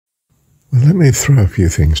Well, let me throw a few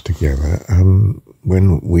things together.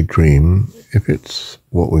 When we dream, if it's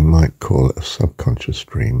what we might call a subconscious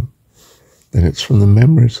dream, then it's from the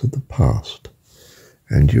memories of the past.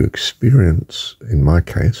 And you experience, in my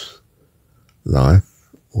case, life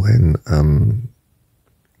when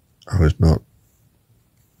I was not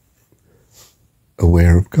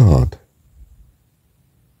aware of God.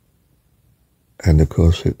 And of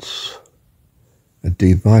course, it's a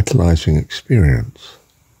devitalizing experience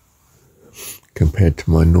compared to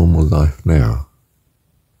my normal life now.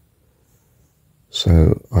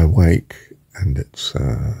 So I wake, and it's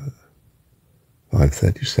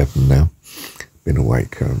 5:37 now. Been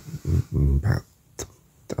awake about,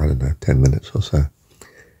 10 minutes or so,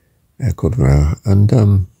 a quarter of an hour,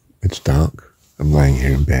 and it's dark. I'm laying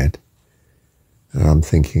here in bed, and I'm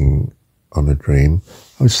thinking on a dream.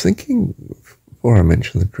 I was thinking, before I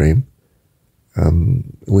mention the dream,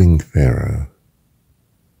 winged pharaoh.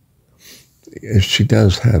 She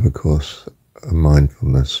does have, of course, a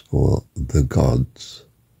mindfulness for the gods,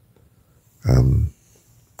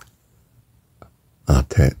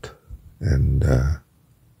 Artet and the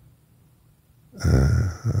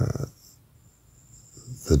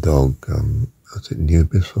dog, was it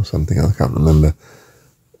Nubis or something? I can't remember.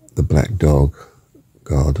 The black dog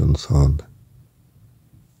god and so on.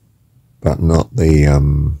 But not the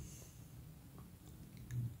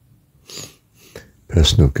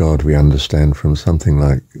person of God we understand from something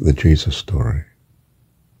like the Jesus story.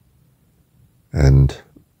 And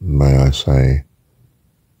may I say,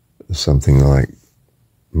 something like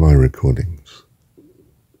my recordings.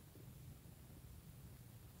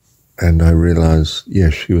 And I realized,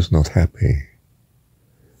 yes, she was not happy.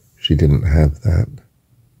 She didn't have that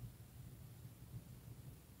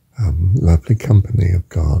lovely company of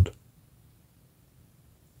God.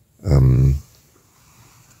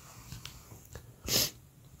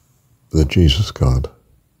 The Jesus God.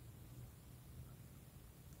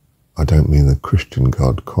 I don't mean the Christian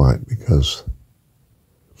God quite, because,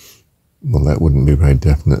 well, that wouldn't be very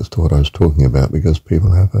definite as to what I was talking about, because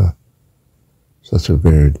people have such a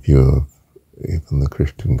varied view of even the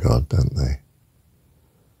Christian God, don't they?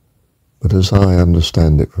 But as I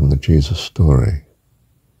understand it from the Jesus story,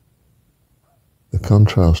 the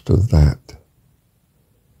contrast of that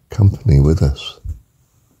company with us,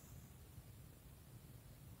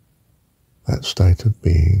 that state of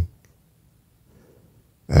being,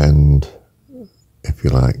 and, if you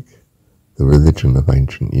like, the religion of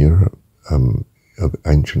ancient Europe, of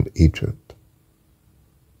ancient Egypt,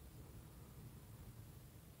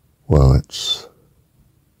 well, it's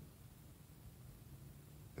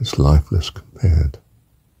lifeless compared.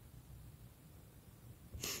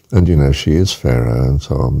 And, you know, she is Pharaoh and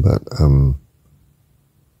so on, but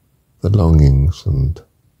the longings and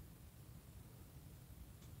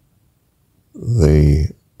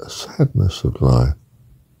the sadness of life,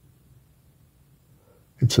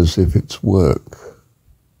 it's as if it's work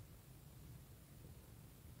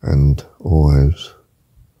and always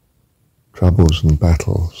troubles and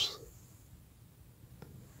battles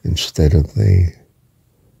instead of the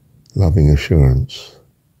loving assurance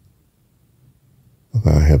of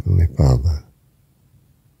our Heavenly Father.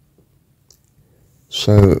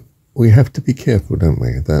 So we have to be careful, don't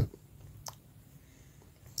we, that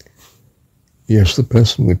yes, the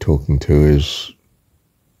person we're talking to is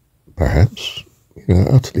perhaps,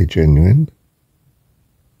 utterly genuine,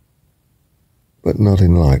 but not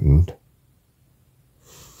enlightened,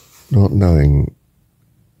 not knowing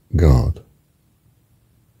God,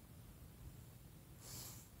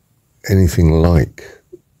 anything like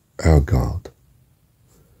our God,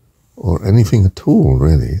 or anything at all,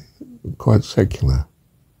 really, quite secular,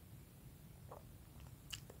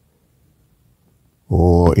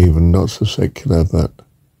 or even not so secular, but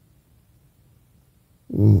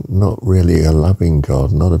not really a loving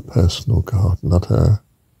God, not a personal God, not a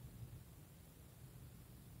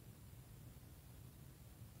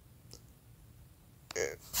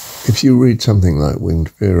if you read something like Winged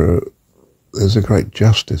Pharaoh, there's a great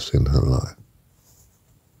justice in her life.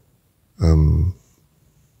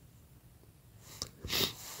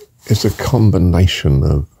 It's a combination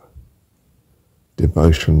of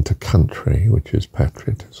devotion to country, which is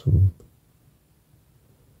patriotism,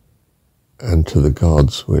 and to the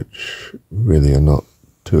gods, which really are not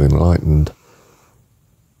too enlightened,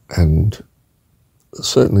 and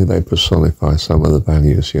certainly they personify some of the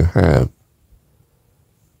values you have,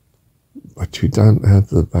 but you don't have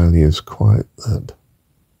the values quite that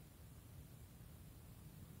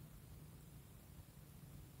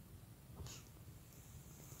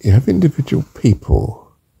you have individual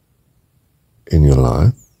people in your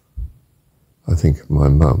life. I think of my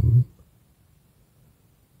mum,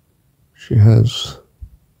 She has,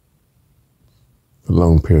 for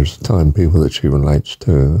long periods of time, people that she relates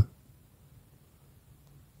to,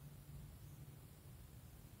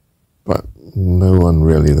 but no one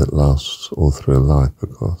really that lasts all through life,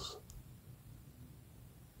 of course.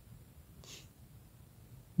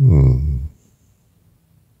 I'm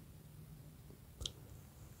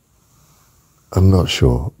not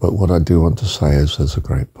sure, but what I do want to say is there's a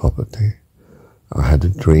great poverty. I had a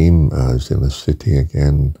dream, I was in a city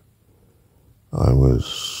again. I was,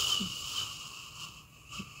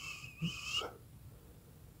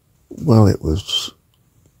 well, it was,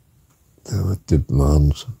 there were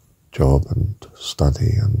demands of job and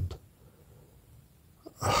study and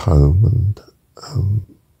a home, and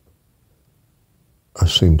I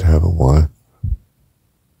seemed to have a wife.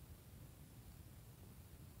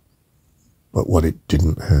 But what it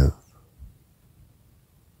didn't have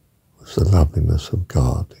was the loveliness of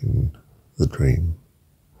God in the dream.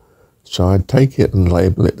 So I'd take it and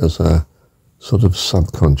label it as a sort of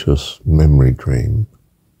subconscious memory dream.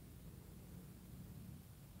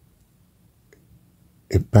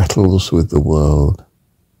 It battles with the world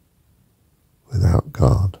without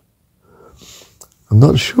God. I'm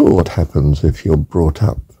not sure what happens if you're brought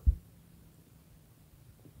up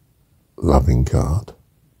loving God,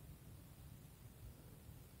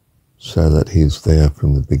 so that he's there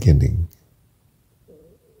from the beginning.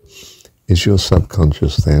 Is your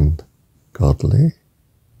subconscious then godly?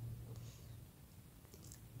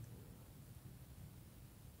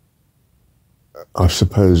 I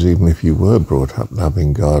suppose even if you were brought up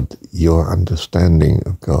loving God, your understanding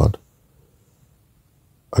of God,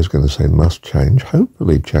 I was going to say must change,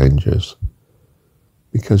 hopefully changes,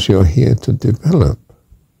 because you're here to develop.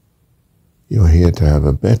 You're here to have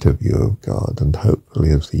a better view of God, and hopefully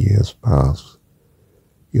as the years pass,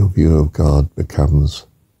 your view of God becomes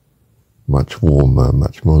much warmer,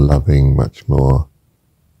 much more loving, much more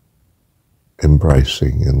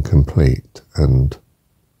embracing and complete, and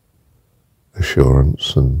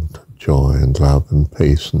assurance and joy and love and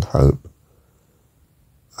peace and hope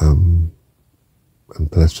and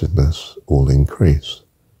blessedness all increase.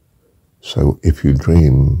 So if you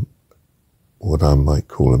dream what I might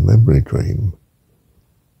call a memory dream,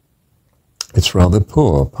 it's rather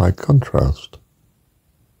poor by contrast.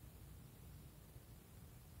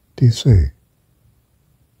 Do you see?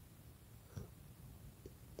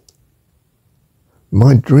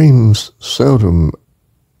 My dreams seldom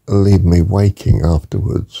leave me waking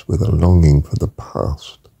afterwards with a longing for the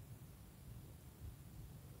past,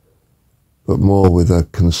 but more with a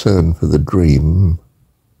concern for the dream.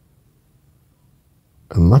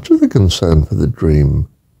 And much of the concern for the dream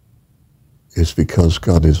is because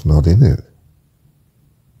God is not in it.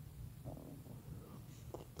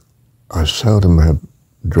 I seldom have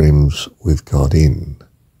dreams with God in.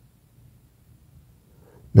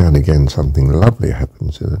 Now and again something lovely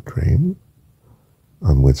happens in a dream.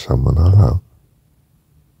 I'm with someone I love.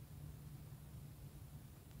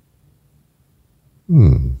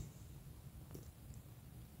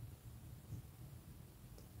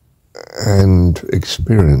 And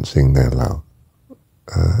experiencing their love.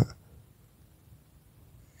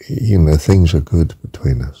 Things are good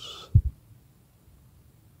between us.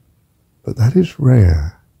 But that is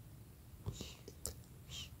rare.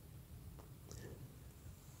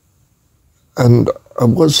 And I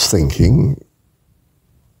was thinking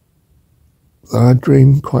that I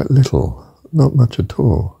dream quite little, not much at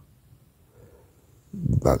all.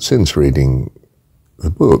 But since reading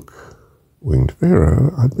the book, Winged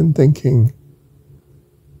Pharaoh, I've been thinking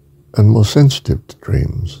and more sensitive to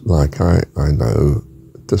dreams. Like I know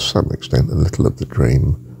to some extent a little of the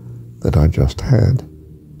dream that I just had.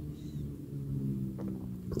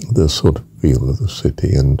 The sort of feel of the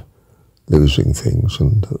city and losing things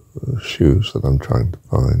and shoes that I'm trying to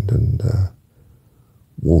find and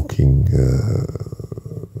walking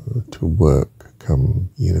to work come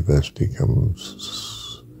university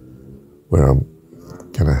comes where I'm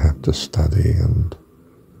going to have to study, and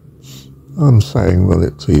I'm saying, well,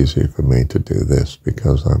 it's easy for me to do this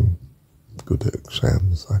because I'm good at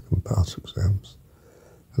exams, I can pass exams.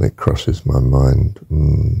 And it crosses my mind,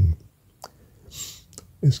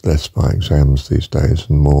 it's less by exams these days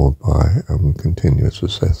and more by continuous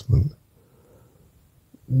assessment,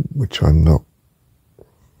 which I'm not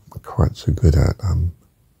quite so good at. I'm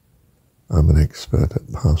an expert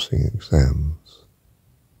at passing exams.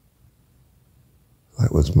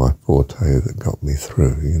 That was my forte that got me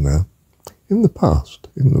through, in the past,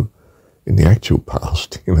 in the actual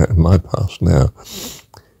past, in my past now.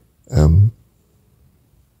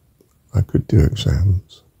 I could do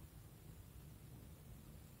exams.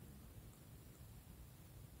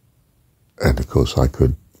 And of course I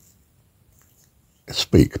could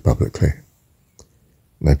speak publicly,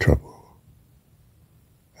 no trouble.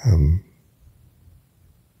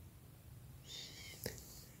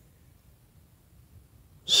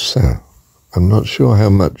 So, I'm not sure how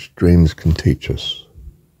much dreams can teach us.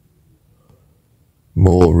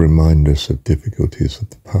 More remind us of difficulties of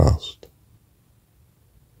the past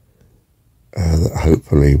that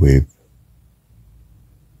hopefully we've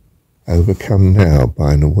overcome now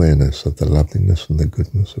by an awareness of the loveliness and the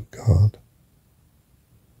goodness of God.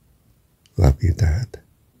 Love you, Dad.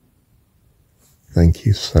 Thank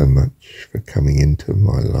you so much for coming into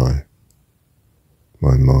my life,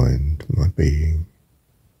 my mind, my being,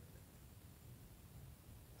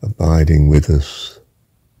 abiding with us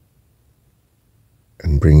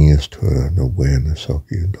and bringing us to an awareness of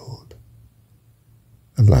you, Lord,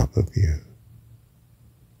 a love of you.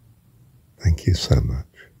 Thank you so much.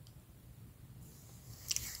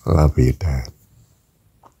 I love you, Dad.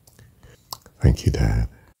 Thank you, Dad.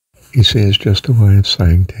 You see, it's just a way of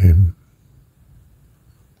saying to him,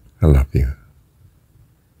 I love you.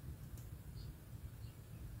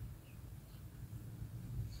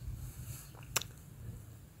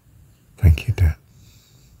 Thank you, Dad.